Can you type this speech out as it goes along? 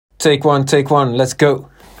Take one, let's go.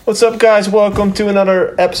 What's up, guys? Welcome to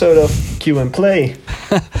another episode of Q and Play.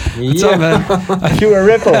 What's up, man? Q and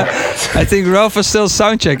Ripple. I think Ralph was still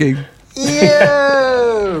sound checking.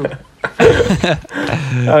 Yo!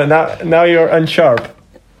 Now you're unsharp.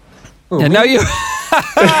 Yeah, now you.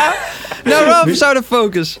 Now Ralph's out of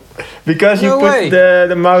focus. Because you No put way.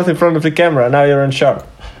 the mouth in front of the camera. Now you're unsharp.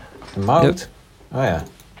 Mouth? Yep. Oh yeah.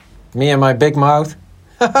 Me and my big mouth.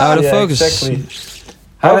 Out of Yeah, focus. exactly.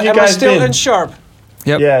 How have you Am I guys still been? unsharp?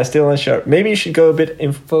 Yep. Yeah, still unsharp. Maybe you should go a bit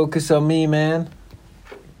in. Focus on me, man.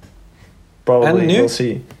 Probably, And nu? we'll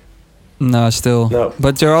see. No, still. No.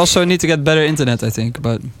 But you also need to get better internet, I think.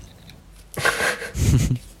 But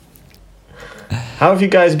How have you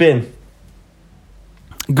guys been?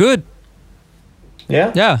 good.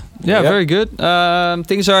 Yeah? Yeah, Yeah. very good.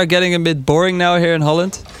 Things are getting a bit boring now here in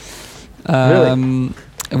Holland. We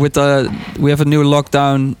have a new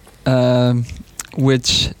lockdown,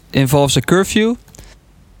 which involves a curfew.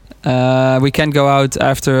 We can't go out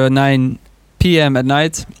after 9 p.m. at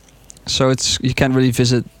night, so you can't really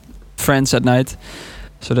visit friends at night.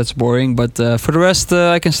 So that's boring. But for the rest,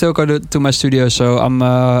 I can still go to my studio. So I'm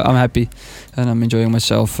happy, and I'm enjoying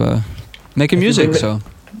myself making Have you music. been So.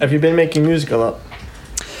 Have you been making music a lot?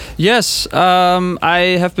 Yes,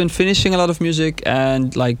 I have been finishing a lot of music,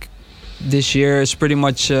 and like this year is pretty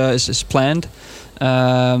much is planned,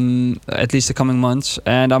 at least the coming months.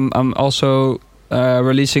 And I'm also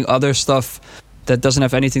releasing other stuff that doesn't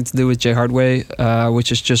have anything to do with J Hardway,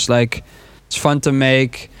 which is just like it's fun to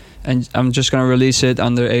make, and I'm just gonna release it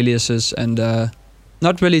under aliases, and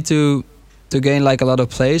not really to gain like a lot of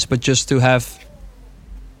plays, but just to have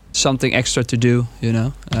something extra to do, you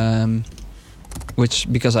know. Which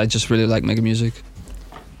because I just really like making music.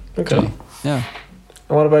 Okay. So, yeah.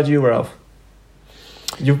 And what about you, Ralph?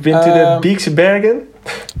 You've been to the Beekse Bergen?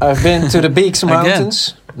 I've been to the Beeks Again.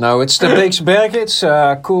 Mountains. No, it's the Beeks Bergen. It's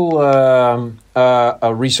a cool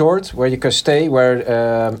a resort where you can stay. Where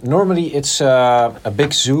normally it's a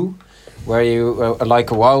big zoo, where you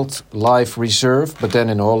like a wildlife reserve, but then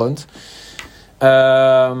in Holland.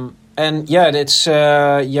 And yeah, it's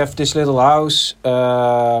you have this little house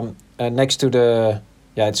next to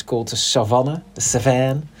it's called the savannah,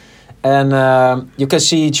 and you can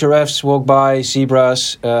see giraffes walk by,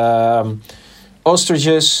 zebras,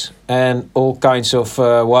 ostriches, and all kinds of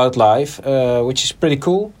wildlife, which is pretty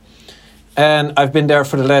cool. And I've been there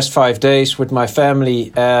for the last 5 days with my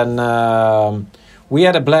family, and we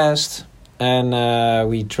had a blast. And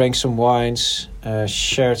we drank some wines,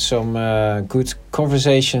 shared some good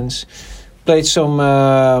conversations, played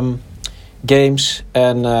some games,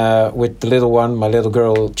 and with the little one, my little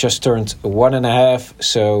girl just turned 1.5,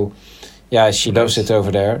 so yeah, she loves it over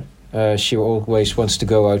there. She always wants to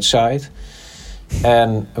go outside,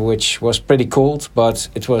 and which was pretty cold, but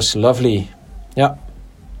it was lovely. Yeah.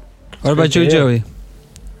 What about you, Yeah. Joey?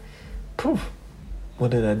 Poof. What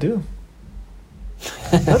did I do?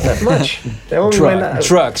 Not that much. I only went out.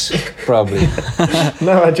 Drugs, probably.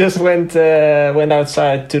 No, I just went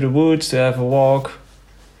outside to the woods to have a walk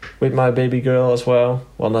with my baby girl as well.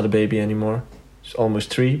 Well, not a baby anymore. She's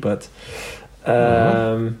almost 3, but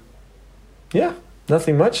yeah,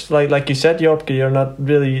 nothing much. Like you said, Jopke, it's not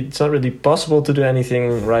really possible to do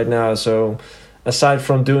anything right now. So aside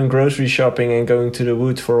from doing grocery shopping and going to the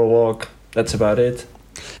woods for a walk, that's about it.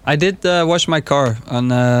 I did wash my car on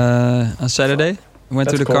Saturday. I went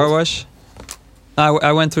That's to the car cold. wash.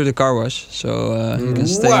 I went through the car wash, so you can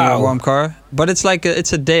stay in a Wow. warm car. But it's like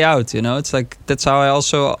it's a day out, you know. It's like that's how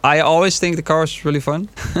I always think the car wash is really fun,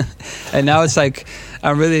 and now it's like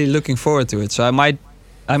I'm really looking forward to it. So I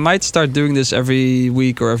might start doing this every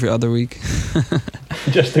week or every other week.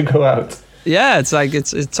 Just to go out. Yeah, it's like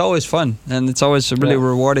it's always fun, and it's always really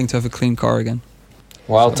rewarding to have a clean car again.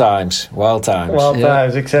 Wild times. Wild Yeah.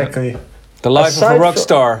 times, exactly. The life of a Aside rock fro-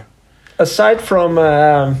 star. Aside from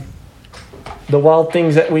the wild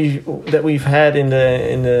things that we've had in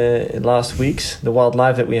the last weeks, the wild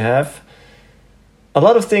life that we have, a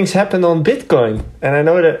lot of things happen on Bitcoin, and I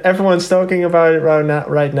know that everyone's talking about it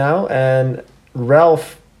right now. And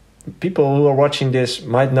Ralph, people who are watching this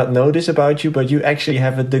might not know this about you, but you actually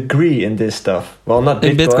have a degree in this stuff. Well, not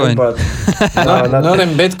In Bitcoin, Bitcoin. but Not in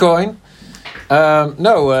Bitcoin.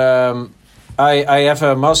 I have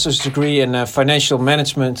a master's degree in financial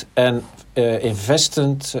management and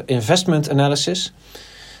investment analysis.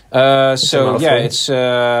 So mouthful. yeah, it's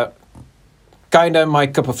kind of my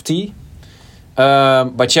cup of tea.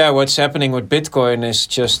 But yeah, what's happening with Bitcoin is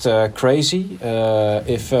just crazy.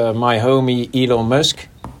 If my homie Elon Musk,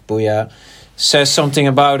 booyah, says something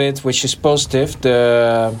about it which is positive,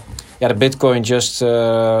 yeah, the Bitcoin just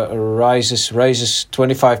raises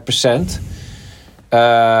 25%.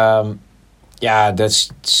 Yeah,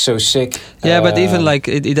 that's so sick. Yeah, but even like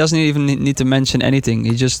he doesn't even need to mention anything.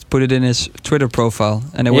 He just put it in his Twitter profile,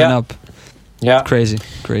 and it went up. Yeah, crazy.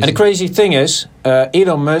 And the crazy thing is,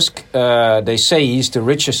 Elon Musk. They say he's the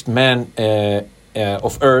richest man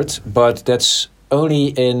of Earth, but that's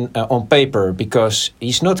only on paper, because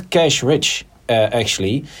he's not cash rich.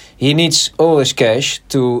 Actually, he needs all his cash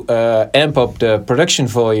to amp up the production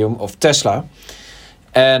volume of Tesla.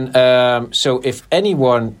 And so if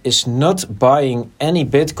anyone is not buying any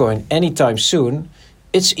Bitcoin anytime soon,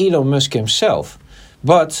 it's Elon Musk himself.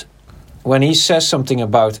 But when he says something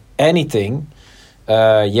about anything,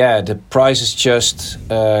 the prices just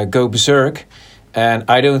go berserk. And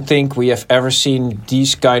I don't think we have ever seen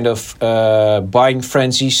these kind of buying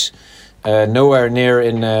frenzies nowhere near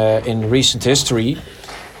in recent history.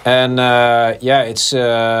 And it's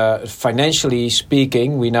financially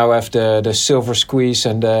speaking, we now have the silver squeeze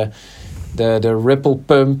and the Ripple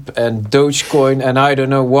pump and Dogecoin and I don't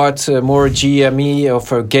know what, more GME of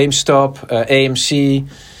GameStop, AMC.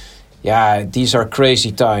 Yeah, these are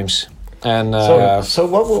crazy times. And so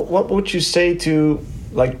what would you say to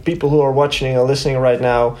like people who are watching or listening right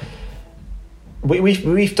now?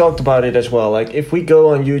 We've talked about it as well. Like if we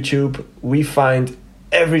go on YouTube, we find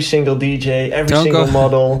every single DJ,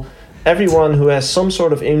 model, everyone who has some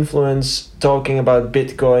sort of influence talking about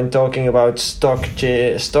Bitcoin, talking about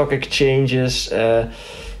stock exchanges.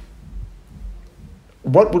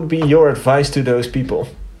 What would be your advice to those people?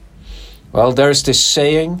 Well, there's this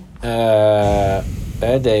saying, we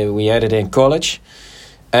had it in college,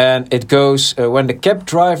 and it goes, when the cab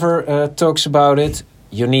driver talks about it,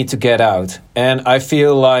 you need to get out. And I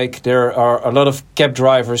feel like there are a lot of cab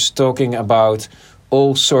drivers talking about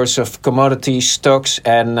all sorts of commodities, stocks,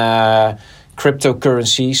 and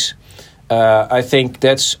cryptocurrencies. I think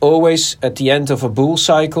that's always at the end of a bull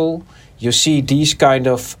cycle. You see these kind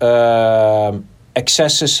of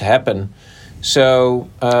excesses happen. So,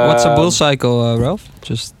 what's a bull cycle, Ralph?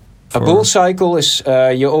 A bull cycle is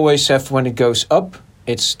you always have when it goes up,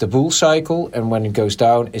 it's the bull cycle, and when it goes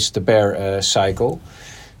down, it's the bear cycle.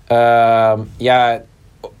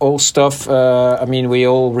 All stuff. I mean, we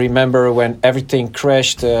all remember when everything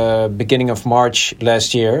crashed beginning of March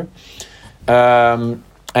last year. And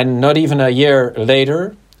not even a year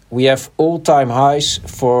later, we have all-time highs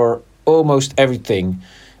for almost everything.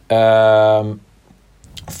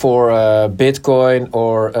 For Bitcoin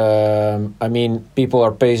or, people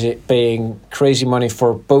are paying crazy money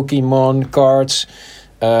for Pokemon cards.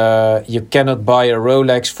 You cannot buy a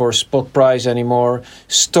Rolex for spot price anymore.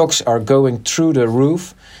 Stocks are going through the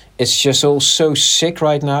roof. It's just all so sick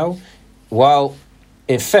right now. While,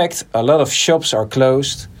 in fact, a lot of shops are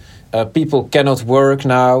closed. People cannot work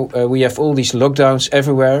now. We have all these lockdowns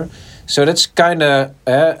everywhere. So that's kind of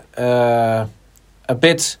a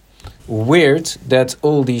bit weird that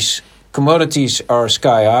all these commodities are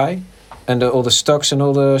sky high and all the stocks and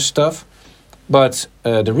all the stuff. But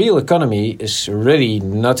the real economy is really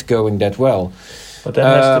not going that well. But that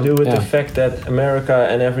has to do with the fact that America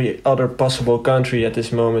and every other possible country at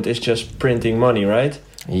this moment is just printing money, right?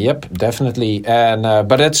 Yep, definitely. And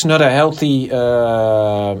but that's not a healthy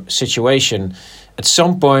situation. At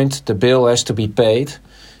some point, the bill has to be paid.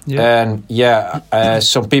 Yeah. And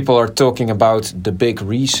some people are talking about the big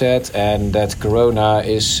reset and that Corona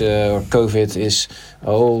is or COVID is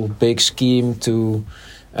a whole big scheme to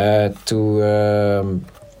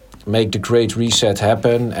make the Great Reset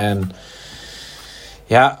happen. And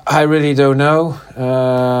I really don't know.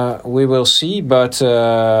 We will see, but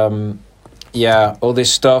all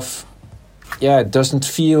this stuff. It doesn't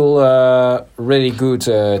feel really good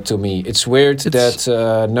to me. It's weird that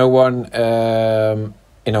no one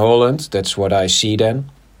in Holland, that's what I see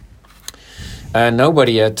then. And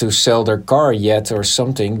nobody had to sell their car yet or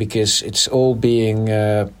something because it's all being,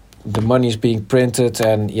 the money is being printed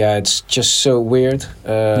and it's just so weird.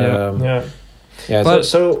 So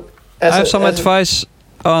I have some advice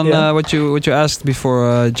on what you asked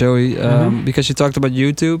before, Joey, because you talked about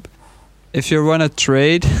YouTube. If you want to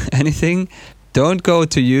trade anything, don't go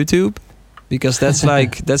to YouTube because that's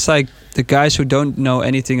like the guys who don't know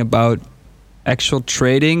anything about actual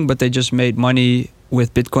trading, but they just made money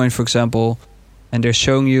with Bitcoin, for example, and they're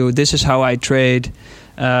showing you this is how I trade.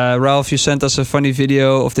 Ralph, you sent us a funny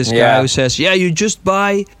video of this guy who says, you just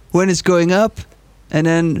buy when it's going up, and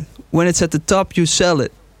then when it's at the top, you sell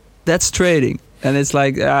it. That's trading, and it's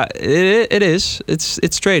like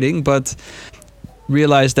it's trading, but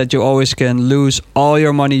realize that you always can lose all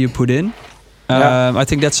your money you put in. I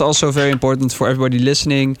think that's also very important for everybody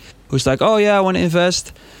listening who's like, I want to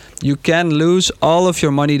invest. you can lose all of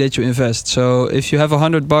your money that you invest. So if you have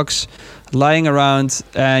 $100 lying around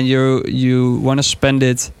and you want to spend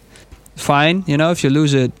it, fine. You know, if you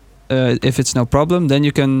lose it, if it's no problem, then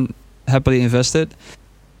you can happily invest it.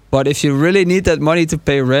 But if you really need that money to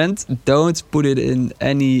pay rent, don't put it in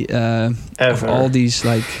any of all these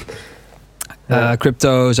like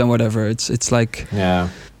cryptos and whatever. It's like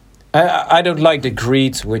I don't like the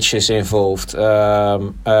greed which is involved.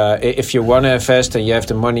 If you want to invest and you have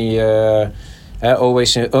the money,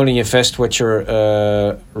 always only invest what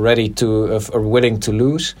you're ready to or willing to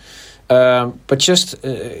lose. But just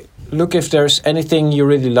look if there's anything you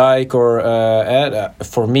really like, or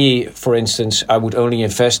for me, for instance, I would only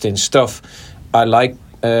invest in stuff I like.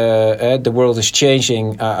 The world is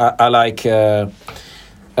changing. I like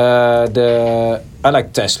I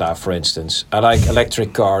like Tesla, for instance. I like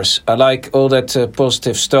electric cars. I like all that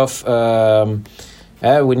positive stuff.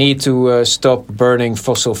 We need to stop burning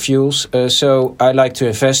fossil fuels. So I like to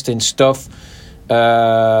invest in stuff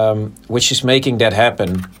which is making that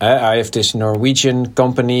happen. I have this Norwegian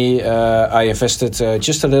company I invested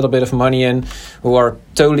just a little bit of money in, who are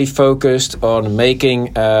totally focused on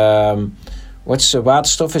making what's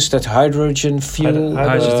waterstof? Is that hydrogen fuel?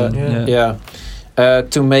 hydrogen,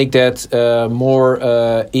 to make that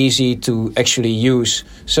more easy to actually use.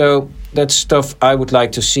 So that's stuff I would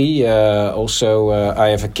like to see. Also, I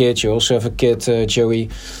have a kid. You also have a kid, Joey.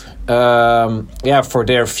 For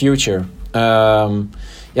their future.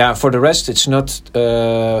 For the rest, it's not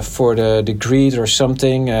for the greed or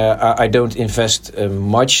something. I don't invest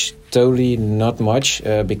much, totally not much,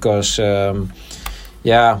 because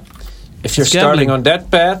if you're starting on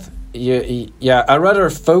that path, I rather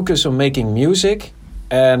focus on making music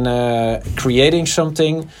and creating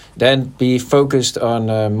something than be focused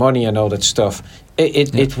on money and all that stuff.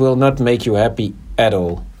 It will not make you happy at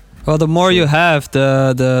all. Well, the more you have,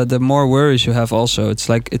 the more worries you have. Also,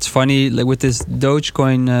 it's funny, like with this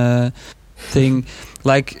Dogecoin thing.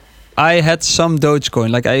 Like I had some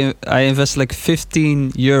Dogecoin, like I invested like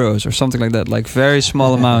 15 euros or something like that, like very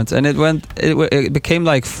small amount, and it became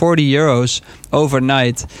like 40 euros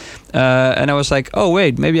overnight. And I was like, oh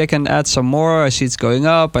wait, maybe I can add some more. I see it's going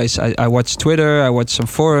up. I watch Twitter. I watch some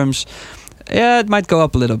forums. Yeah, it might go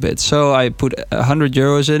up a little bit. So I put 100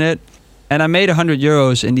 euros in it. And I made 100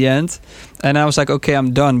 euros in the end. And I was like, okay,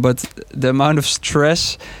 I'm done. But the amount of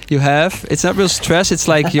stress you have, it's not real stress. It's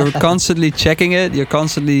like you're constantly checking it. You're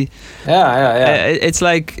constantly... It's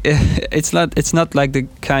like, it's not like the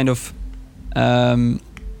kind of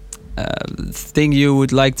thing you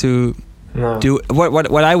would like to do.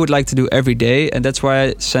 What I would like to do every day. And that's why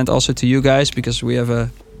I sent also to you guys, because we have a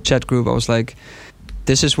chat group. I was like,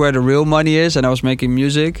 this is where the real money is, and I was making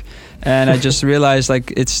music, and I just realized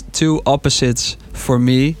like it's two opposites for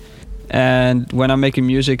me. And when I'm making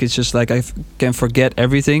music, it's just like I can forget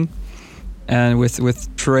everything, and with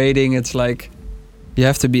trading, it's like you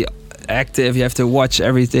have to be active, you have to watch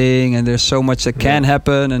everything, and there's so much that can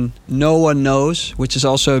happen, and no one knows, which is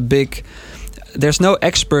also a big... There's no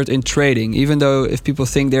expert in trading, even though if people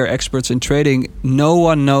think they're experts in trading, no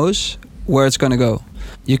one knows where it's going to go.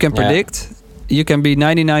 You can predict. You can be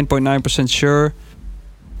 99.9% sure,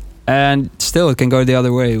 and still it can go the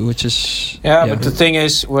other way, which is... But the thing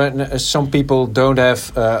is, when some people don't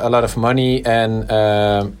have a lot of money, and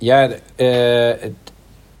I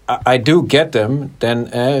do get them, then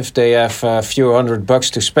if they have a few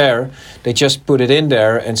 $100 to spare, they just put it in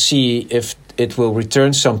there and see if it will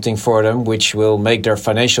return something for them, which will make their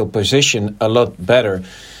financial position a lot better.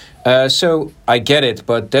 So I get it,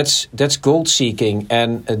 but that's gold seeking,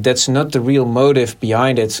 and that's not the real motive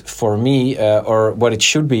behind it for me, or what it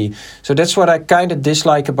should be. So that's what I kind of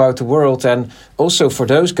dislike about the world, and also for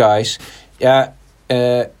those guys.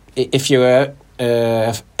 If you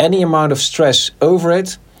have any amount of stress over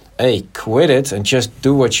it, hey, quit it and just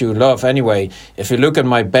do what you love anyway. If you look at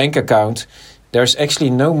my bank account, there's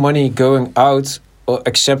actually no money going out,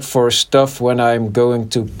 except for stuff when I'm going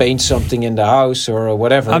to paint something in the house or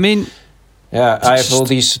whatever. I mean, I have all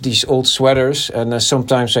these old sweaters, and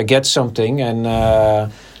sometimes I get something, and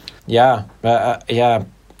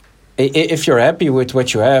if you're happy with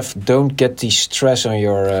what you have, don't get the stress on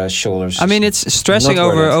your shoulders. I mean, it's stressing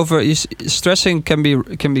over. Stressing can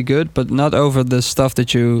be good, but not over the stuff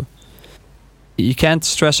that you can't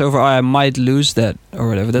stress over. I might lose that or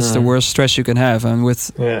whatever. That's the worst stress you can have. And with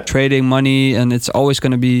trading money, and it's always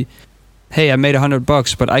going to be, hey, I made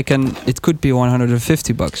 $100, but it could be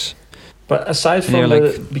 $150. But aside from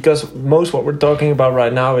because most what we're talking about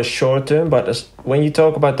right now is short term, but when you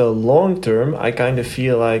talk about the long term, I kind of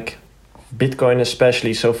feel like Bitcoin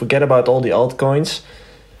especially, so forget about all the altcoins,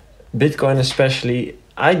 Bitcoin especially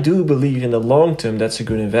I do believe in the long term that's a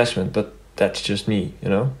good investment, but that's just me, you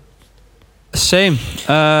know. Same.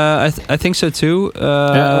 I think so too.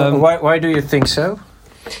 Why do you think so?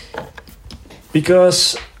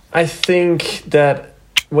 Because I think that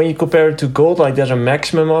when you compare it to gold, like there's a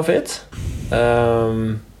maximum of it.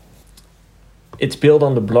 It's built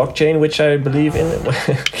on the blockchain, which I believe in.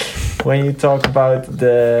 When you talk about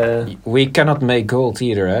we cannot make gold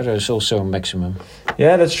either. There's also a maximum.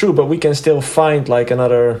 Yeah, that's true, but we can still find like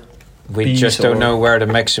another. We just don't know where the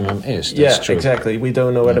maximum is. That's true. Exactly. We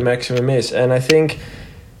don't know where the maximum is, and I think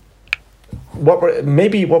what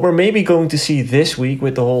we're maybe going to see this week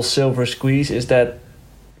with the whole silver squeeze is that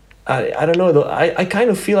I don't know. I kind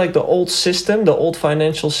of feel like the old system, the old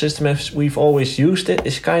financial system as we've always used it,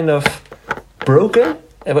 is kind of broken.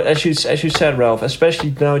 As you said, Ralph,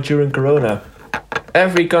 especially now during Corona,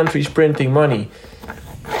 every country's printing money.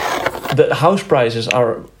 The house prices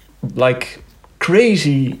are like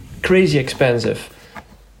crazy expensive,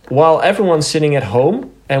 while everyone's sitting at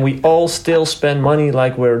home and we all still spend money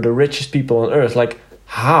like we're the richest people on earth. Like,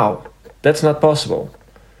 how? That's not possible.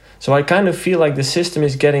 So I kind of feel like the system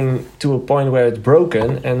is getting to a point where it's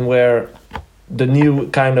broken and where the new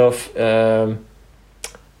kind of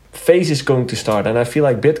phase is going to start. And I feel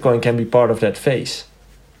like Bitcoin can be part of that phase.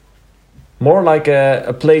 More like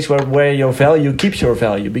a place where your value keeps your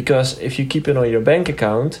value. Because if you keep it on your bank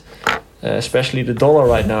account, especially the dollar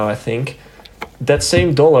right now, I think, that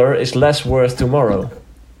same dollar is less worth tomorrow.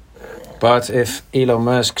 But if Elon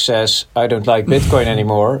Musk says, I don't like Bitcoin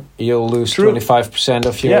anymore, you'll lose 25%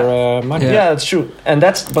 of your money. Yeah, that's true. And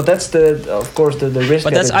that's of course the risk.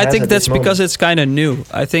 But I think that's because it's kind of new.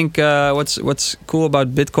 I think what's cool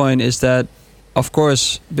about Bitcoin is that, of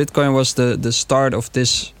course, Bitcoin was the start of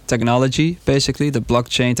this technology, basically the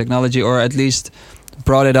blockchain technology, or at least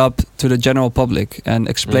brought it up to the general public and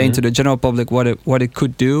explained to the general public what it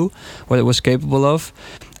could do, what it was capable of.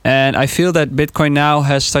 And I feel that Bitcoin now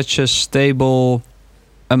has such a stable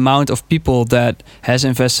amount of people that has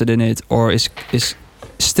invested in it or is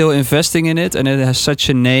still investing in it, and it has such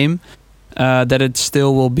a name that it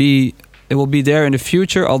still will be there in the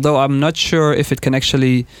future. Although I'm not sure if it can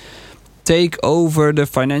actually take over the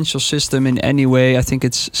financial system in any way. I think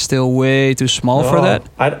it's still way too small for that.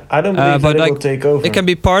 I don't believe that it will take over. It can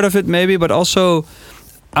be part of it maybe, but also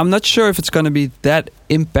I'm not sure if it's going to be that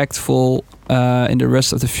impactful in the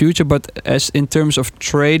rest of the future. But as in terms of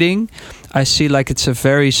trading, I see like it's a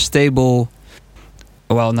very stable,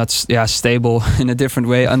 well, not stable in a different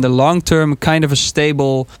way. On the long term, kind of a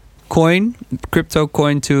stable crypto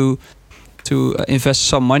coin to invest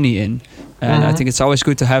some money in. And I think it's always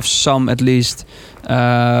good to have some at least.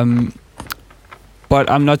 But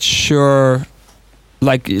I'm not sure,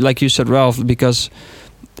 like you said, Ralph, because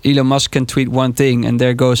Elon Musk can tweet one thing and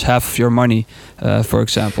there goes half of your money, for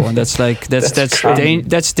example, and that's dangerous.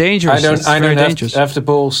 I don't have the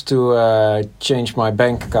balls to change my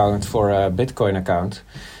bank account for a Bitcoin account.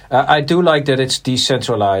 I do like that it's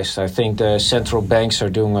decentralized. I think the central banks are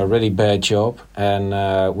doing a really bad job, and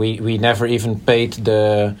we never even paid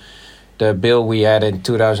the bill we had in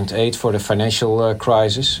 2008 for the financial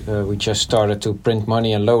crisis. We just started to print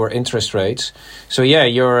money and lower interest rates. So yeah,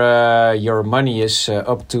 your money is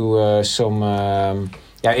up to some.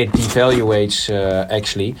 It devaluates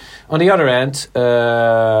actually. On the other hand,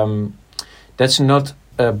 that's not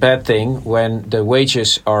a bad thing when the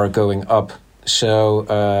wages are going up. So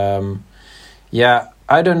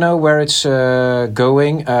I don't know where it's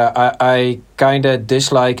going. I kind of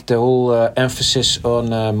dislike the whole emphasis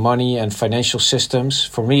on money and financial systems.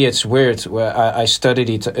 For me, it's weird. I studied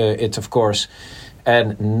it, of course,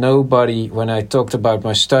 and nobody, when I talked about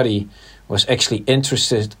my study, was actually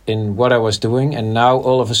interested in what I was doing. And now,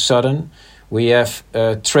 all of a sudden, we have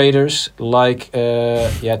traders like,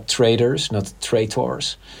 traders, not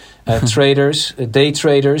traitors. Traders, day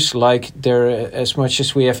traders, like they're as much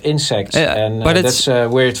as we have insects, but that's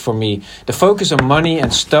weird for me. The focus on money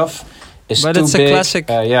and stuff is too big. Classic.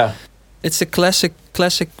 It's a classic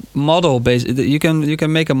model. You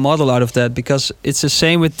can make a model out of that, because it's the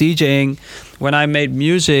same with DJing. When I made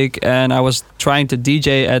music and I was trying to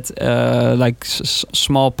DJ at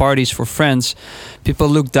small parties for friends, people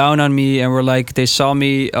looked down on me and were like, they saw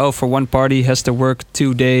me, for one party he has to work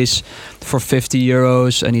 2 days for 50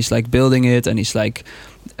 euros and he's like building it, and he's like,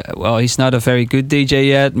 he's not a very good DJ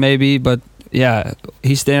yet maybe, but yeah,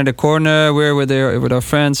 he's there in the corner, we're with our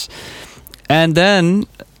friends. And then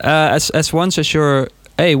as once as you're,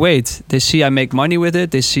 hey, wait, they see I make money with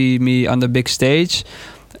it, they see me on the big stage,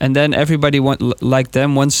 and then everybody like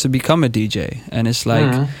them wants to become a DJ. And it's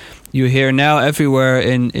like you hear now everywhere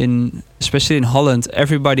in especially in Holland,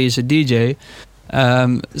 everybody is a DJ.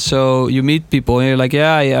 So you meet people and you're like,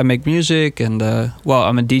 yeah, I make music, and well,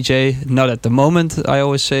 I'm a DJ. Not at the moment, I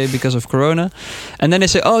always say, because of Corona. And then they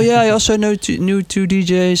say, oh yeah, I also know two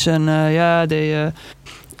DJs, and yeah, they.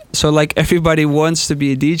 So like everybody wants to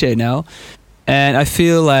be a DJ now, and I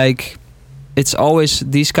feel like it's always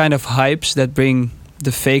these kind of hypes that bring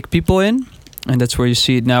the fake people in, and that's where you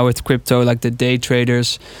see it now with crypto, like the day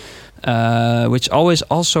traders. Which always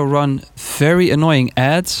also run very annoying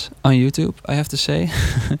ads on YouTube, I have to say.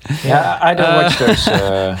 Yeah, I don't watch those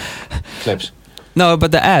clips. No,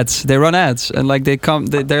 but the ads, they run ads, and like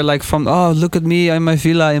they're like from, oh, look at me, I'm in my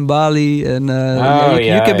villa in Bali, and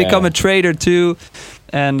you can become a trader too.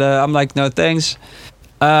 And I'm like, no thanks.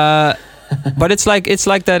 But it's like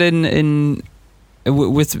that in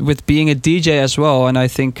with being a DJ as well, and I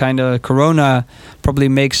think kind of Corona probably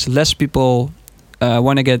makes less people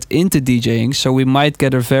want to get into DJing, so we might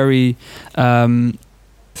get a very how do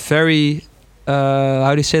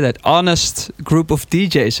you say that, honest group of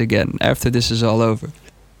DJs again after this is all over.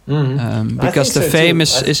 Because the fame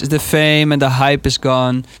is the fame and the hype is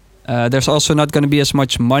gone. There's also not going to be as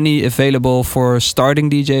much money available for starting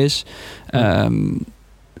DJs.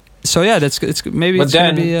 So yeah, it's maybe. But it's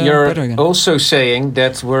then be, you're better again. Also saying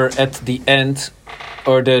that we're at the end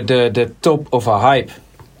or the top of a hype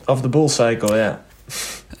of the bull cycle. Yeah.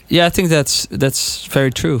 Yeah, I think that's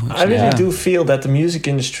very true. I really do feel that the music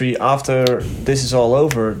industry, after this is all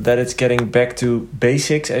over, that it's getting back to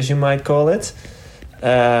basics, as you might call it.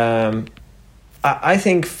 I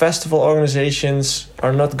think festival organizations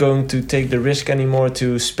are not going to take the risk anymore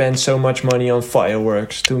to spend so much money on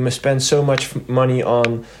fireworks, to spend so much money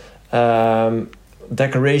on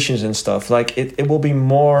decorations and stuff. Like it will be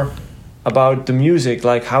more about the music,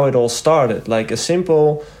 like how it all started, like a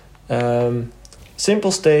simple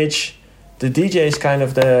stage. The DJ is kind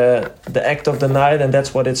of the act of the night, and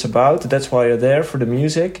that's what it's about. That's why you're there, for the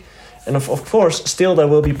music. And of course, still there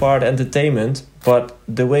will be part entertainment, but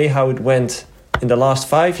the way how it went in the last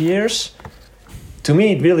 5 years, to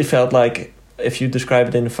me, it really felt like, if you describe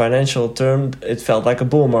it in a financial term, it felt like a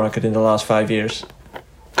bull market in the last 5 years.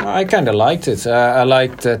 I kind of liked it. I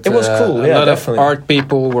liked that it was cool. A lot definitely. of art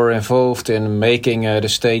people were involved in making the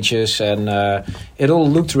stages, and it all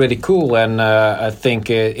looked really cool. And I think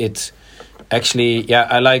it actually,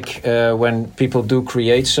 I like when people do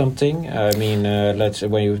create something. I mean,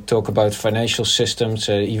 when you talk about financial systems,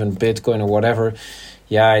 even Bitcoin or whatever.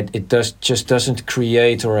 Yeah, it doesn't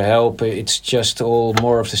create or help. It's just all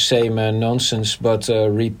more of the same nonsense, but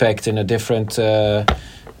repacked in a different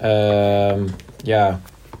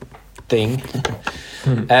thing.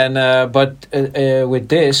 And but with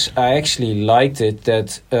this, I actually liked it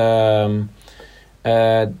that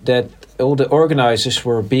that all the organizers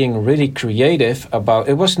were being really creative about.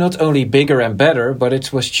 It was not only bigger and better, but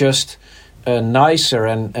it was just nicer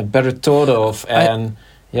and better thought of. And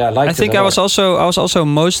I think I was also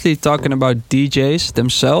mostly talking about DJs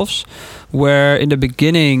themselves, where in the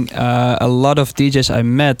beginning a lot of DJs I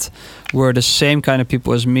met were the same kind of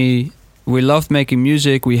people as me. We loved making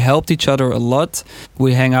music, we helped each other a lot,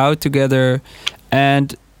 we hang out together,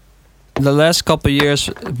 and the last couple of years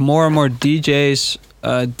more and more DJs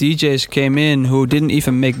came in who didn't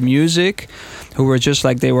even make music, who were just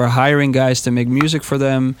like, they were hiring guys to make music for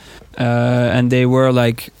them, and they were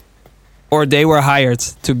like, or they were hired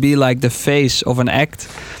to be like the face of an act.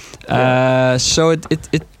 So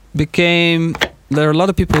it became, there are a lot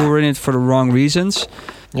of people who were in it for the wrong reasons.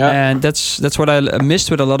 And that's what I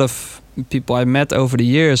missed with a lot of people I met over the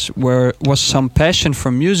years, where was some passion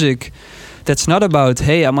for music that's not about,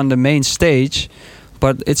 hey, I'm on the main stage,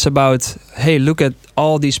 but it's about, hey, look at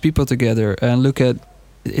all these people together, and look at,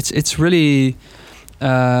 it's really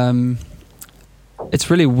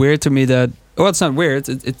weird to me that, well, it's not weird.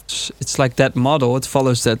 It's like that model. It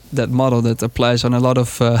follows that model that applies on a lot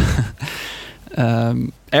of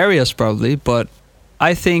areas probably. But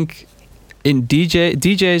I think in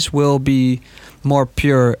DJs will be more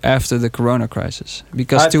pure after the Corona crisis,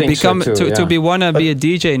 because to become so too, to be wanna be a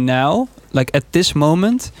DJ now, like at this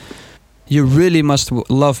moment, you really must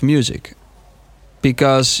love music,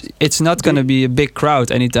 because it's not going to be a big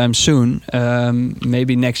crowd anytime soon.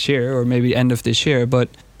 Maybe next year or maybe end of this year, but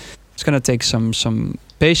it's going to take some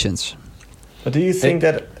patience. But do you think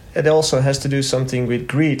that it also has to do something with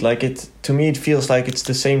greed? Like, to me, it feels like it's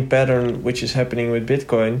the same pattern which is happening with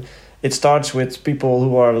Bitcoin. It starts with people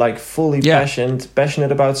who are like fully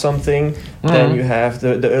passionate about something. Then you have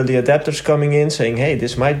the early adapters coming in saying, hey,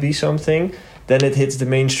 this might be something. Then it hits the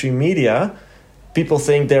mainstream media. People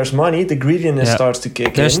think there's money. The greediness starts to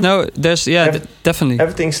kick in. Definitely.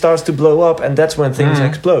 Everything starts to blow up, and that's when things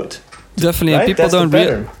explode. Definitely, right? people that's don't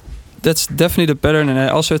that's definitely the pattern, and I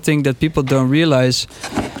also think that people don't realize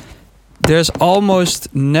there's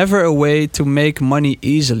almost never a way to make money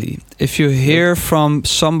easily. If you hear from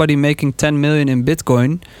somebody making 10 million in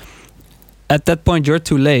Bitcoin, at that point you're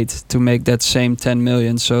too late to make that same 10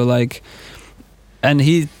 million. So like, and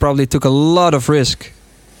he probably took a lot of risk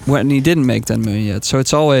when he didn't make 10 million yet. So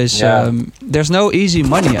it's always there's no easy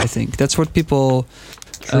money. I think that's what people.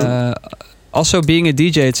 Also, being a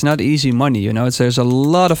DJ, it's not easy money. You know, there's a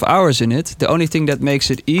lot of hours in it. The only thing that makes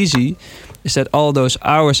it easy is that all those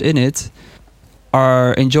hours in it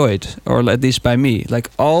are enjoyed, or at least by me. Like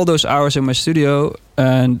all those hours in my studio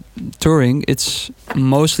and touring, it's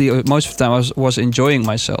most of the time I was enjoying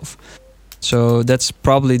myself. So that's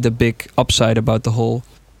probably the big upside about the whole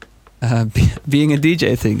being a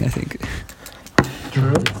DJ thing, I think.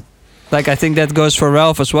 True. Like, I think that goes for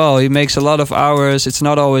Ralph as well. He makes a lot of hours. It's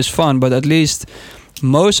not always fun, but at least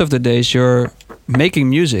most of the days you're making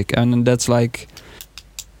music, and that's like,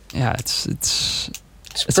 yeah, it's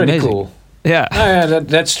pretty amazing. cool. Yeah,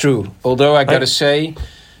 that's true. Although I gotta say,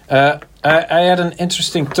 I had an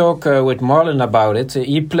interesting talk with Marlon about it.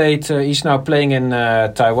 He played. He's now playing in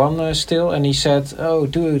Taiwan still, and he said, "Oh,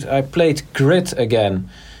 dude, I played Grit again."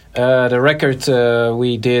 The record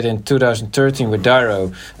we did in 2013 with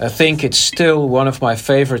Dyro. I think it's still one of my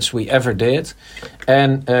favorites we ever did.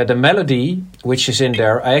 And the melody, which is in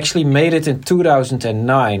there, I actually made it in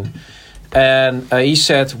 2009. And he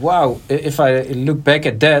said, wow, if I look back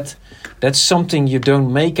at that, that's something you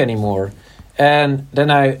don't make anymore. And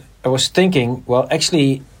then I was thinking, well,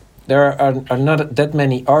 actually, there are not that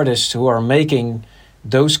many artists who are making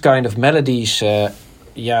those kind of melodies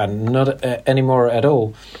not anymore at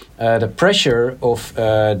all. The pressure of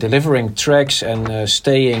delivering tracks and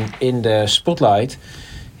staying in the spotlight,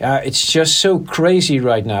 it's just so crazy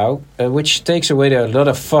right now, which takes away a lot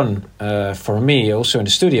of fun for me also in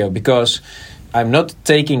the studio, because I'm not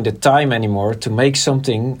taking the time anymore to make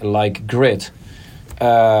something like Grit,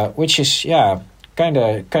 which is kind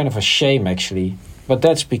of a shame actually. But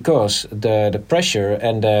that's because the pressure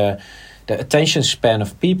and the attention span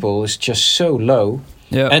of people is just so low.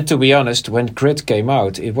 Yeah. And to be honest, when Grit came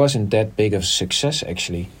out, it wasn't that big of a success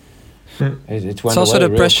actually. It went it's also away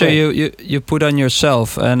the pressure quick. you put on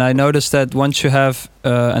yourself, and I noticed that once you have,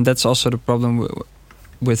 and that's also the problem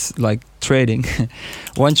with like trading.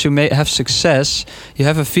 Once you have success, you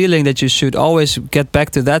have a feeling that you should always get back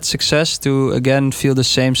to that success to again feel the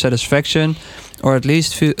same satisfaction, or at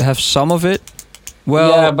least have some of it.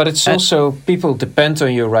 Well, yeah, but it's also people depend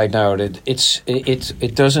on you right now. That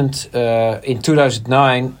it doesn't. In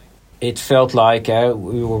 2009, it felt like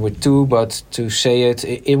we were with two, but to say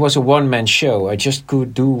it was a one-man show. I just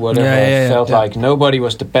could do whatever I felt like. Nobody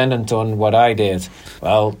was dependent on what I did.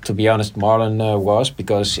 Well, to be honest, Marlon was,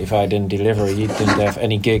 because if I didn't deliver, he didn't have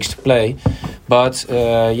any gigs to play. But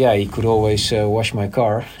he could always wash my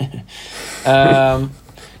car.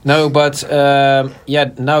 No, but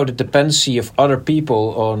now the dependency of other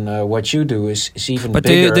people on what you do is even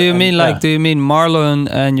bigger. But do you mean Marlon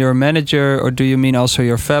and your manager, or do you mean also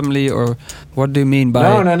your family, or what do you mean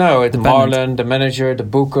by? No. It's Marlon, the manager, the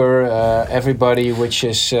booker, everybody which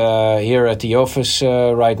is here at the office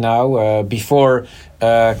right now. Before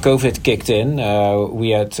COVID kicked in, we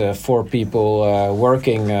had 4 people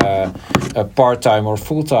working part-time or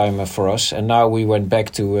full-time for us, and now we went back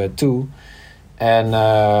to 2. And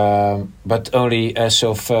but only as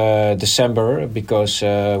of December, because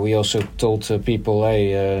we also told people,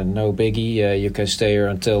 hey, no biggie, you can stay here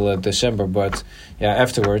until December. But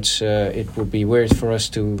afterwards, it would be weird for us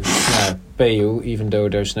to pay you, even though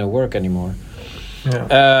there's no work anymore.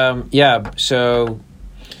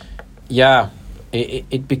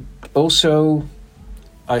 Also,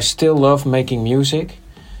 I still love making music.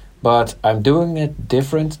 But I'm doing it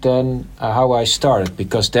different than how I started,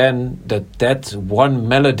 because then that one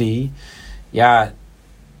melody, I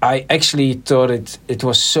actually thought it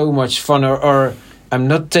was so much fun, or I'm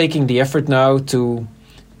not taking the effort now to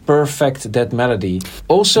perfect that melody.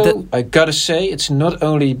 Also, I gotta say, it's not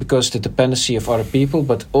only because the dependency of other people,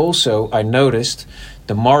 but also I noticed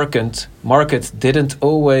the market didn't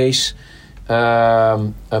always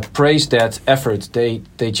praise that effort. They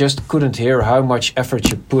just couldn't hear how much effort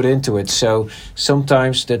you put into it. So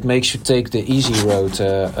sometimes that makes you take the easy road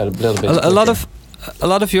a little bit. A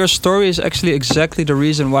lot of your story is actually exactly the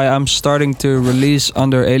reason why I'm starting to release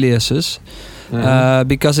under aliases,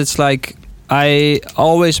 because it's like I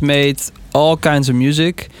always made all kinds of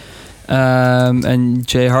music. And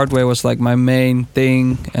J Hardway was like my main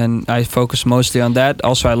thing, and I focused mostly on that.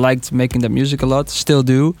 Also, I liked making that music a lot, still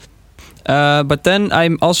do. But then I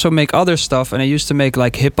also make other stuff, and I used to make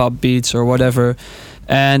like hip hop beats or whatever,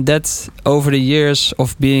 and that over the years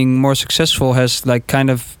of being more successful has like kind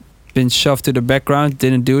of been shoved to the background.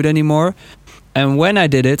 Didn't do it anymore. And when I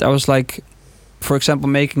did it, I was like, for example,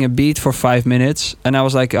 making a beat for 5 minutes, and I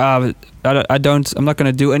was like, I'm not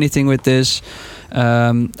gonna do anything with this.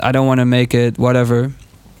 I don't want to make it, whatever.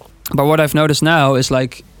 But what I've noticed now is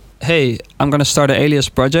like, hey, I'm gonna start an Alias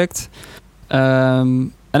project,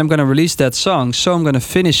 and I'm gonna release that song. So I'm gonna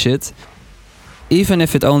finish it, even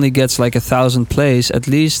if it only gets like 1,000 plays. At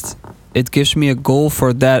least it gives me a goal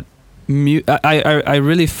for that. I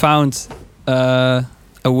really found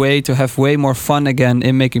a way to have way more fun again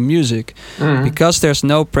in making music, because there's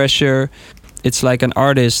no pressure. It's like an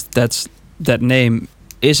artist that name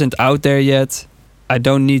isn't out there yet. I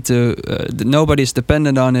don't need to. Nobody's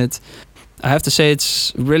dependent on it. I have to say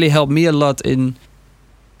it's really helped me a lot in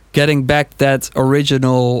getting back that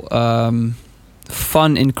original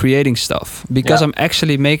fun in creating stuff, because I'm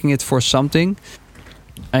actually making it for something,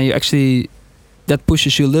 and you actually that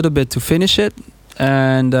pushes you a little bit to finish it,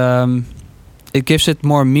 and it gives it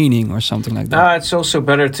more meaning or something like that. It's also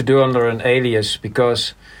better to do under an alias,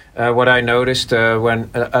 because what I noticed when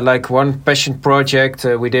like one passion project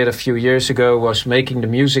we did a few years ago was making the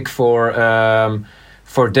music for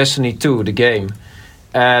Destiny 2, the game,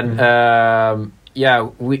 and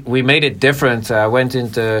we made it different. I went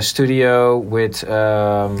into studio with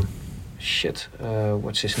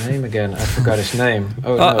what's his name again? I forgot his name.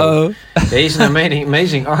 Oh no, he's an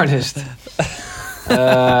amazing artist.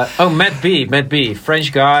 Matt B,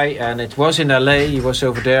 French guy, and it was in LA. He was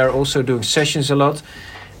over there also doing sessions a lot,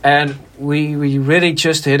 and we really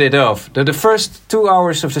just hit it off. The first 2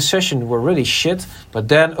 hours of the session were really shit, but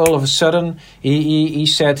then all of a sudden he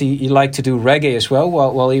said he liked to do reggae as well,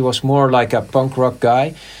 while he was more like a punk rock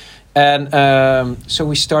guy. And so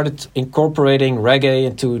we started incorporating reggae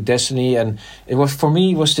into Destiny, and it was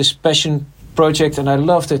this passion project, and I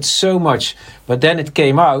loved it so much. But then it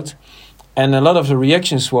came out, and a lot of the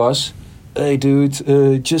reactions was, "Hey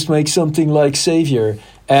dude, just make something like Savior."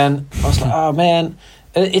 And I was like, "Oh man,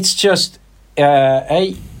 it's just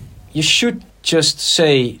hey, you should just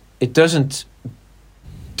say it doesn't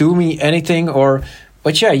do me anything,"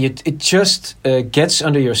 but it just gets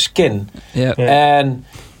under your skin.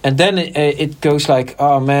 And then it goes like,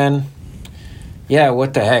 "Oh man, yeah,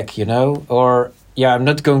 what the heck," or yeah, I'm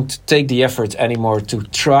not going to take the effort anymore to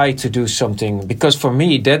try to do something, because for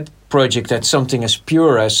me that project had something as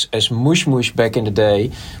pure as Mush Mush back in the day,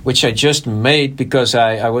 which I just made because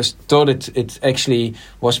I thought it actually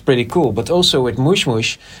was pretty cool. But also with Mush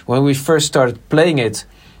Mush, when we first started playing it,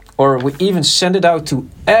 or we even sent it out to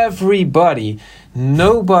everybody,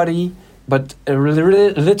 nobody, but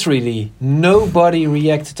literally nobody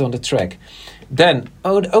reacted on the track. Then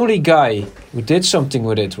the only guy who did something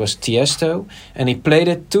with it was Tiesto, and he played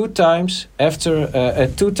it 2 times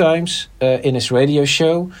in his radio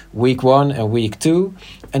show, week 1 and week 2,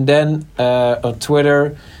 and then on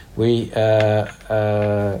Twitter we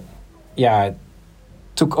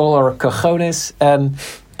took all our cojones and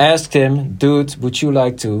asked him, "Dude, would you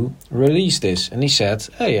like to release this?" And he said,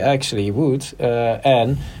 "Hey, I actually would,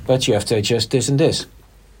 but you have to adjust this and this."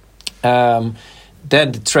 Then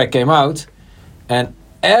the track came out, and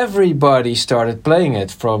everybody started playing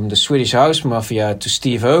it, from the Swedish House Mafia to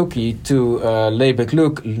Steve Aoki to Leibek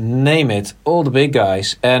Luke, name it, all the big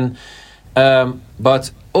guys. And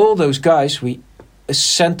but all those guys, we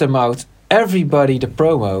sent them out, everybody the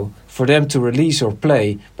promo for them to release or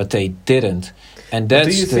play, but they didn't. And that's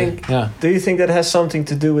do you think that has something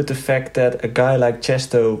to do with the fact that a guy like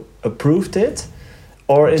Chesto approved it,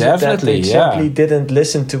 or is it that they simply didn't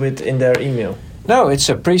listen to it in their email? No, it's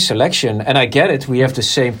a pre-selection, and I get it. We have the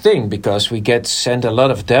same thing because we get sent a lot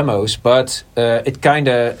of demos, but it kind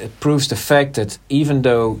of proves the fact that even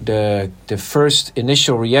though the first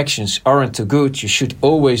initial reactions aren't too good, you should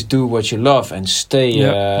always do what you love and stay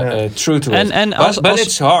true to it. But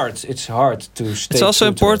it's hard. It's hard to stay. It's also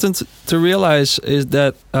important to realize is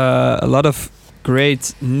that a lot of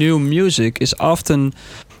great new music is often,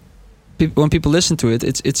 when people listen to it,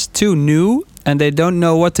 it's too new and they don't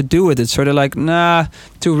know what to do with it. So they're like, nah,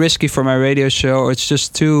 too risky for my radio show, or it's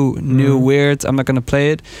just too new, weird, I'm not gonna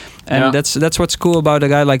play it. And that's what's cool about a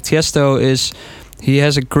guy like Tiesto, is he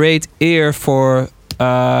has a great ear for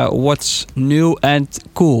what's new and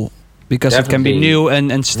cool. Because it can be new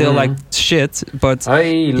and still like shit, but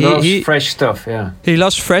he loves fresh stuff. He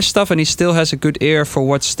loves fresh stuff, and he still has a good ear for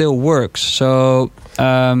what still works. So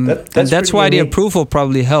that's why the approval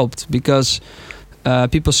probably helped, because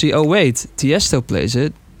people see, oh wait, Tiesto plays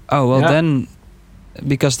it. Oh well, then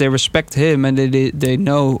because they respect him and they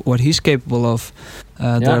know what he's capable of.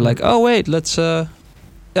 They're like, oh wait, let's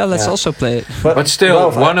also play it. But still,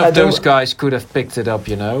 Ralph, one I of those don't- guys could have picked it up,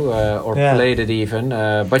 or Yeah. played it even.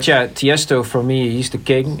 But yeah, Tiesto for me, he's the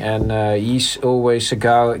king, and he's always a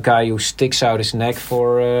guy who sticks out his neck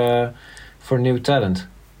for new talent.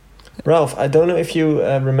 Ralph, I don't know if you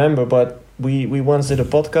remember, but we once did a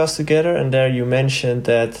podcast together, and there you mentioned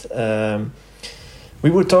that we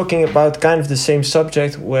were talking about kind of the same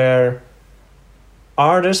subject where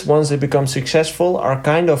artists, once they become successful, are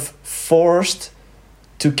kind of forced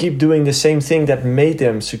to keep doing the same thing that made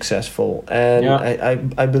them successful. And Yeah.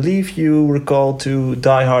 I believe you recall to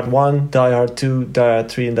Die Hard 1, Die Hard 2, Die Hard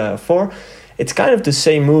 3, and Die Hard 4. It's kind of the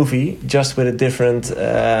same movie, just with a different,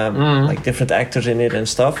 like different actors in it and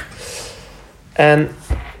stuff. And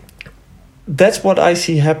that's what I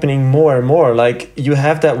see happening more and more. Like, you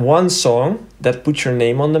have that one song that puts your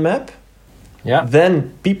name on the map. Yeah.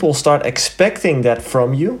 Then people start expecting that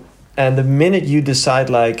from you. And the minute you decide,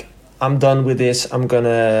 like, I'm done with this,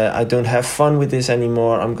 I don't have fun with this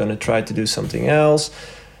anymore, I'm gonna try to do something else,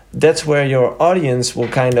 that's where your audience will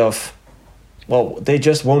kind of, well, they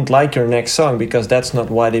just won't like your next song because that's not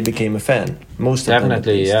why they became a fan. Most of them, at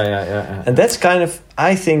Definitely, least. yeah. And that's kind of,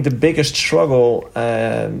 I think, the biggest struggle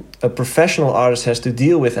a professional artist has to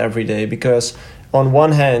deal with every day. Because on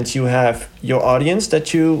one hand, you have your audience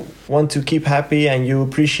that you want to keep happy and you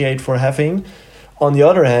appreciate for having. On the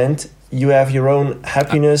other hand, you have your own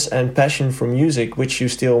happiness and passion for music, which you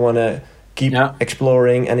still want to keep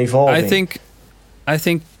exploring and evolving. I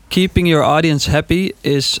think keeping your audience happy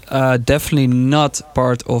is definitely not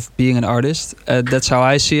part of being an artist. That's how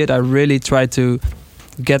I see it. I really try to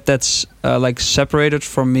get that like separated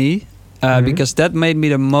from me, because that made me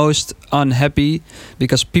the most unhappy.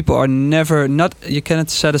 Because people are never you cannot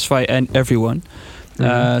satisfy everyone.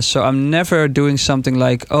 So I'm never doing something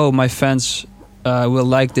like, oh, my fans will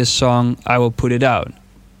like this song, I will put it out.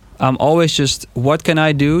 I'm always just, what can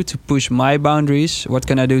I do to push my boundaries? What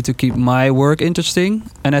can I do to keep my work interesting?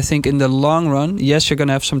 And I think in the long run, yes, you're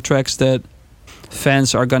gonna have some tracks that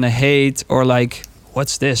fans are gonna hate, or like,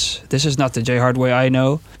 what's this? This is not the J Hard way I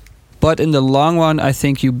know. But in the long run, I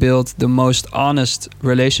think you build the most honest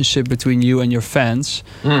relationship between you and your fans.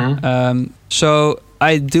 So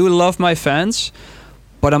I do love my fans,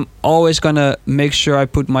 but I'm always gonna make sure I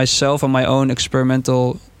put myself and my own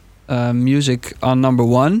experimental music on number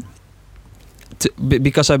one,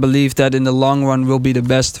 because I believe that in the long run will be the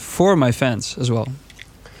best for my fans as well.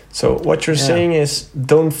 So what you're saying is,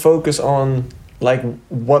 don't focus on like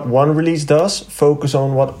what one release does, focus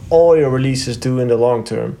on what all your releases do in the long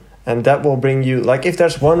term. And that will bring you, like, if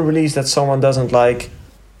there's one release that someone doesn't like,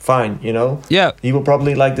 fine, Yeah, he will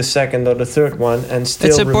probably like the second or the third one, and still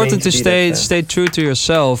it's remain important to be that fan. stay true to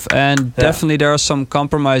yourself, and definitely there are some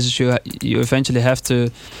compromises you eventually have to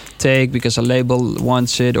take because a label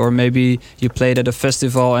wants it, or maybe you played at a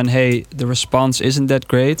festival and hey, the response isn't that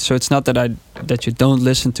great. So it's not that you don't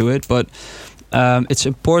listen to it, but it's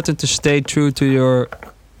important to stay true to your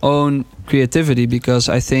own creativity, because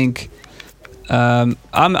I think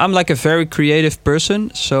I'm like a very creative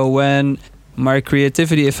person. So when my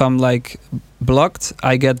creativity, if I'm like blocked,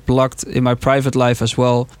 I get blocked in my private life as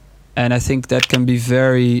well, and I think that can be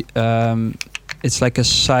very it's like a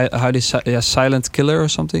silent killer or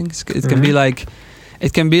something. It can be like,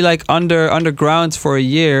 it can be like underground for a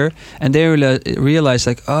year, and they realize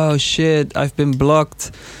like, oh shit, I've been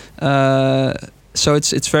blocked. So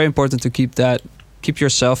it's very important to keep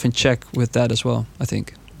yourself in check with that as well, I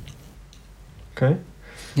think. Okay.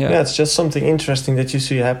 Yeah, It's just something interesting that you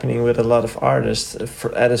see happening with a lot of artists.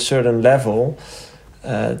 At a certain level,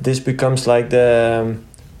 this becomes like the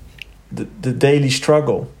daily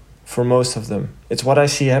struggle for most of them. It's what I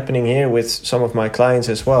see happening here with some of my clients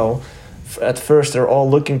as well. At first, they're all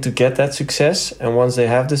looking to get that success, and once they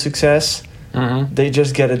have the success, they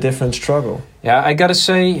just get a different struggle. Yeah, I gotta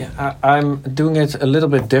say, I'm doing it a little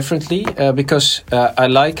bit differently because I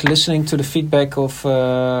like listening to the feedback of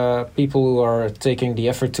people who are taking the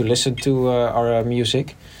effort to listen to our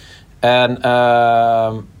music. And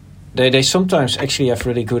they sometimes actually have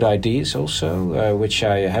really good ideas also, which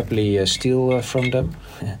I happily steal from them.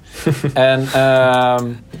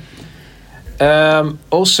 And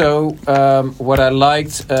also, what I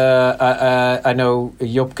liked, I know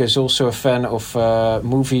Jopke is also a fan of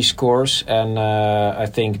movie scores, and I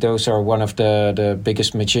think those are one of the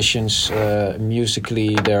biggest magicians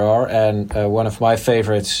musically there are. And one of my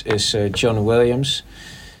favorites is John Williams.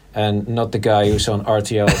 and not the guy who's on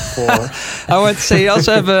RTL 4. I want to say he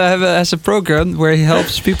also has a program where he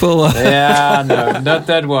helps people. Yeah, no, not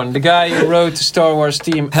that one. The guy who wrote the Star Wars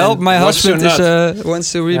theme. Help, my was husband so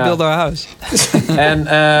wants to rebuild our house. And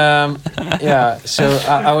yeah, so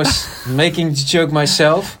I was making the joke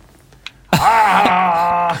myself.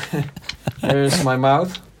 There's my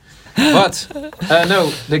mouth. But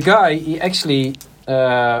no, the guy, he actually,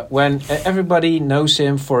 when everybody knows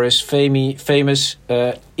him for his famous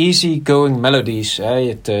easy-going melodies.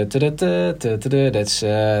 That's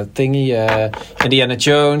thingy, Indiana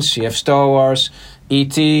Jones, you have Star Wars,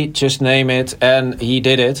 E.T., just name it, and he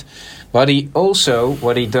did it. But he also,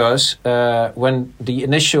 what he does, when the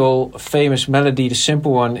initial famous melody, the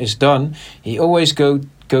simple one, is done, he always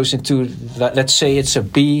goes into, let's say it's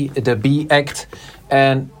the B act,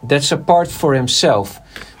 and that's a part for himself,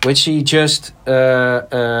 which he just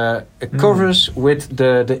covers with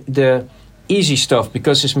the easy stuff,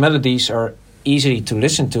 because his melodies are easy to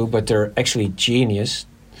listen to, but they're actually genius.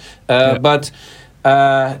 But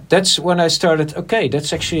that's when I started, okay,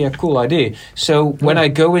 that's actually a cool idea. So when I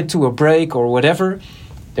go into a break or whatever,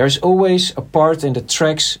 there's always a part in the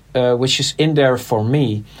tracks which is in there for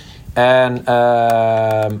me. And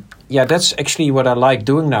yeah, that's actually what I like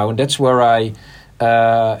doing now. And that's where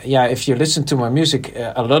if you listen to my music,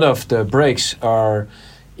 a lot of the breaks are,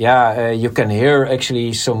 you can hear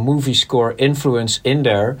actually some movie score influence in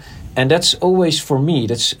there. And that's always for me.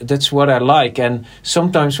 That's what I like. And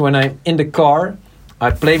sometimes when I'm in the car, I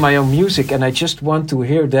play my own music and I just want to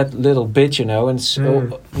hear that little bit, and it's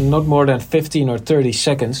not more than 15 or 30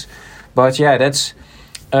 seconds. But yeah, that's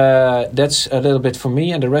a little bit for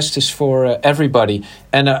me, and the rest is for everybody.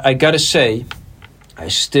 And I gotta say, I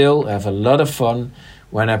still have a lot of fun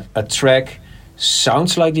when a track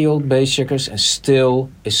sounds like the old Bassjackers and still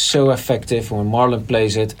is so effective when Marlon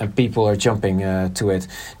plays it and people are jumping to it.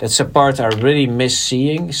 That's a part I really miss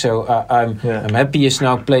seeing. So I'm happiest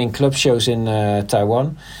now playing club shows in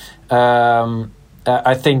Taiwan.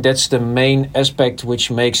 I think that's the main aspect which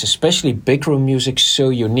makes especially big room music so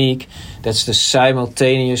unique. That's the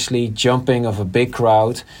simultaneously jumping of a big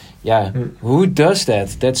crowd. Who does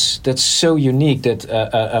that? That's so unique that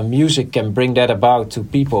a music can bring that about to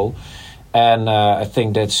people. And I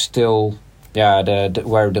think that's still,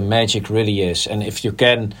 where the magic really is. And if you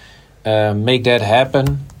can make that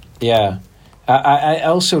happen, I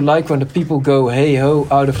also like when the people go hey ho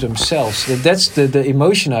out of themselves. That's the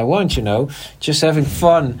emotion I want, just having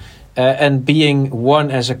fun and being one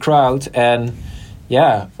as a crowd. And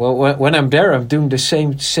when I'm there, I'm doing the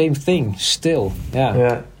same thing still.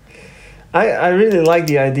 Yeah. I really like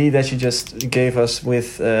the idea that you just gave us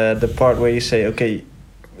with the part where you say, okay,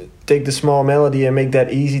 take the small melody and make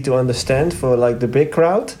that easy to understand for like the big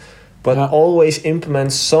crowd, but always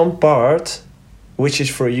implement some part which is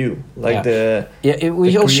for you, like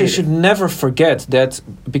we also should never forget that,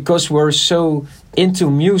 because we're so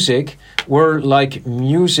into music, we're like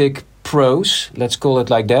music pros, let's call it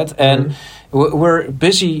like that, and we're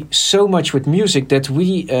busy so much with music that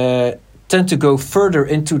we tend to go further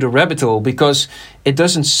into the rabbit hole because it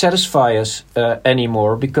doesn't satisfy us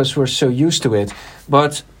anymore because we're so used to it.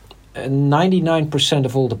 But 99%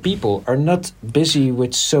 of all the people are not busy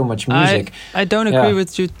with so much music. I don't agree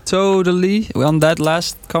with you totally on that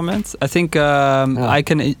last comment. I think I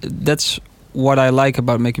can. That's what I like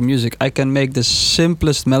about making music. I can make the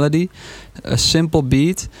simplest melody, a simple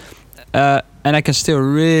beat, and I can still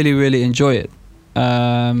really, really enjoy it.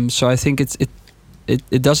 So I think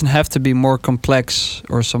it doesn't have to be more complex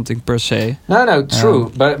or something per se. No, true.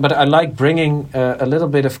 But I like bringing a little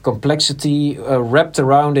bit of complexity wrapped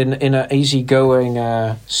around in an easygoing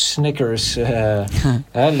Snickers.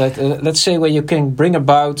 Let's say where you can bring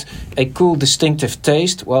about a cool, distinctive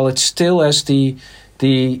taste while it still has the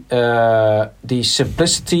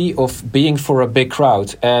simplicity of being for a big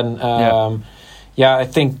crowd. And I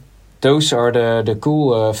think those are the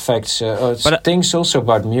cool facts. Things also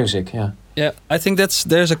about music. Yeah, I think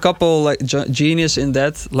there's a couple like genius in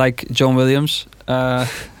that, like John Williams, the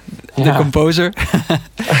composer.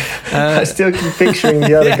 I still keep picturing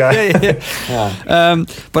the other guy.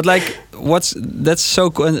 But like, that's so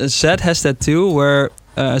cool. And Zed has that too, where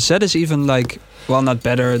Zed is even like, well, not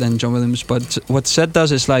better than John Williams, but what Zed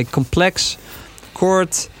does is like complex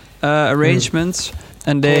chord arrangements,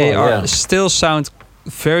 and they still sound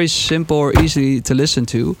very simple or easy to listen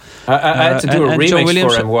to. I had to do a remix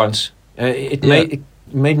for him once. It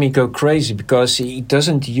made me go crazy because he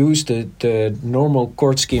doesn't use the normal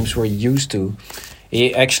chord schemes we're used to.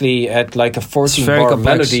 He actually had like a 14-bar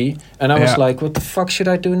melody, and I was like, what the fuck should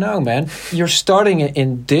I do now, man? You're starting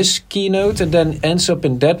in this keynote and then ends up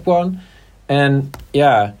in that one. And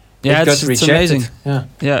Yeah, it got it's rejected. amazing. Yeah.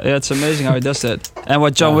 Yeah, it's amazing how he does that. And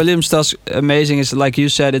what John Yeah. Williams does amazing is, like you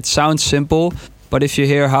said, it sounds simple, but if you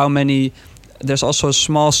hear how many, there's also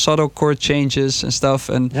small subtle chord changes and stuff.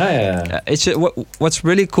 And it's what's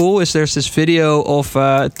really cool is there's this video of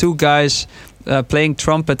two guys playing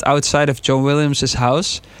trumpet outside of John Williams'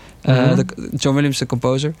 house. John Williams, the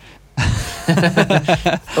composer.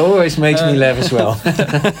 Always makes me laugh as well.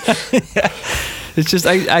 It's just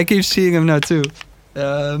I keep seeing him now too.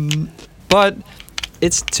 But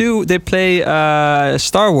it's two. They play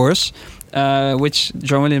Star Wars, which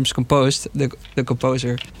John Williams composed, the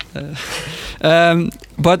composer.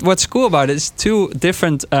 But what's cool about it is two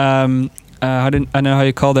different. I don't know how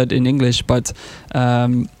you call that in English, but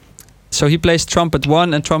so he plays trumpet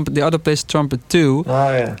 1 and trumpet. The other plays trumpet 2.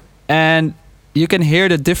 Oh yeah. And you can hear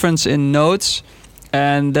the difference in notes,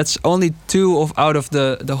 and that's only two out of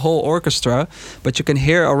the whole orchestra. But you can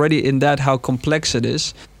hear already in that how complex it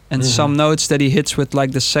is, and some notes that he hits with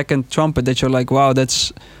like the second trumpet that you're like, wow,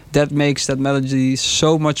 that makes that melody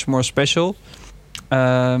so much more special.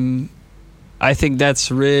 I think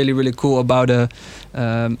that's really, really cool about a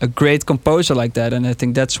great composer like that, and I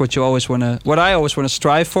think that's what you always want to. What I always want to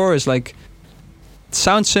strive for is like, it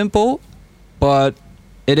sounds simple, but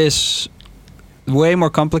it is way more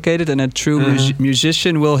complicated, and a true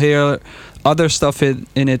musician will hear other stuff in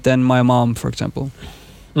it than my mom, for example.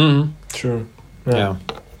 True. Yeah.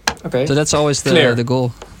 Okay. So that's always the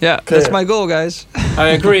goal. Yeah, Clear. that's my goal, guys. I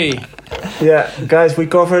agree. Yeah, guys, we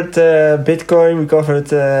covered Bitcoin. We covered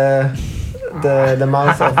the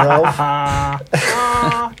mouth of Ralph.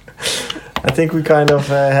 I think we kind of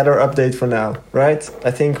had our update for now, right?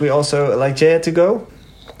 I think we also like Jay had to go.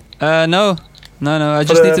 No. I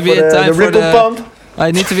just need to be in time the for Ripple Pump. I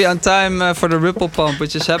need to be on time for the Ripple Pump,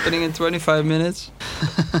 which is happening in 25 minutes.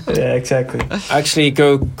 Yeah, exactly. Actually,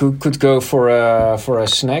 could go for a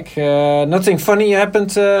snack. Nothing funny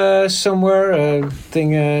happened somewhere.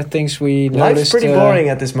 Things we noticed. Life's pretty boring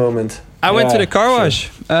at this moment. I went to the car wash,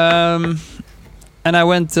 and I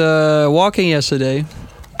went walking yesterday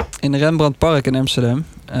in Rembrandt Park in Amsterdam.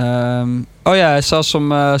 I saw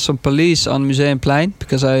some police on Museumplein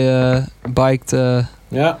because I biked. I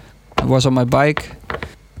was on my bike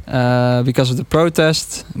because of the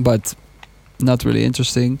protest, but not really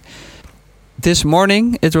interesting. This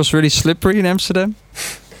morning it was really slippery in Amsterdam.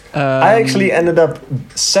 I actually ended up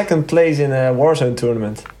second place in a Warzone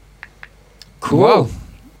tournament. Cool. Wow.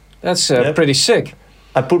 That's pretty sick.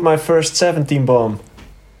 I put my first 17 bomb.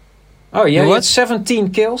 Oh yeah, What? you had 17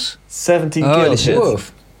 kills? 17 Holy kills. shit.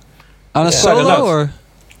 Woof. On a Yeah. Quite a lot. solo or?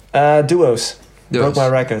 Duos. Broke my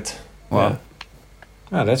record. Wow. Yeah.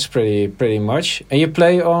 Oh, that's pretty much. And you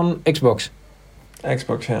play on Xbox?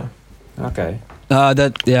 Xbox, yeah. Okay.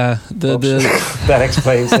 That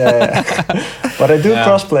explains. But I do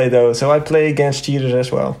crossplay though, so I play against cheaters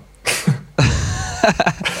as well.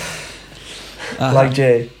 Like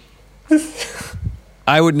Jay.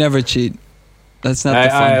 I would never cheat. That's not the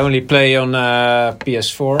fun. I only play on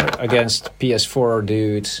PS4 against PS4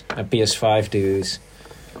 dudes and PS5 dudes.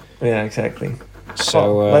 Yeah, exactly.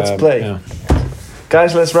 So Well, let's play. Yeah.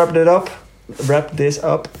 Guys, let's wrap this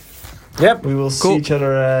up. Yep. We will see Cool. each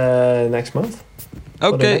other next month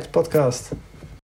for the Okay. next podcast.